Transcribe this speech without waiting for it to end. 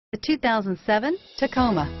The 2007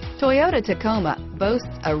 Tacoma. Toyota Tacoma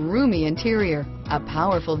boasts a roomy interior, a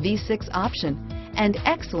powerful V6 option, and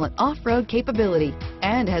excellent off-road capability,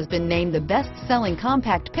 and has been named the best-selling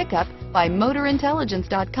compact pickup by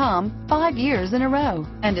MotorIntelligence.com 5 years in a row,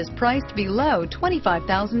 and is priced below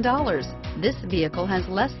 $25,000. This vehicle has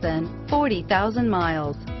less than 40,000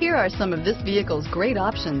 miles. Here are some of this vehicle's great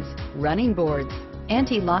options: running boards,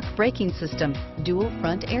 anti-lock braking system, dual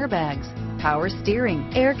front airbags, power steering,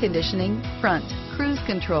 air conditioning, front, cruise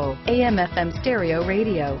control, AM/FM stereo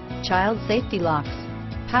radio, child safety locks,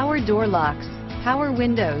 power door locks, power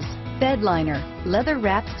windows, bed liner,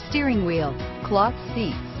 leather-wrapped steering wheel, cloth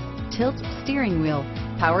seats, tilt steering wheel,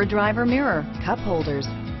 power driver mirror, cup holders,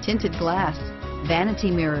 tinted glass, vanity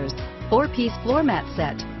mirrors, 4-piece floor mat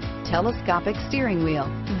set, telescopic steering wheel.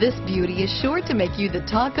 This beauty is sure to make you the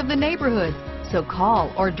talk of the neighborhood. So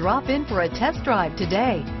call or drop in for a test drive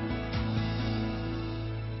today.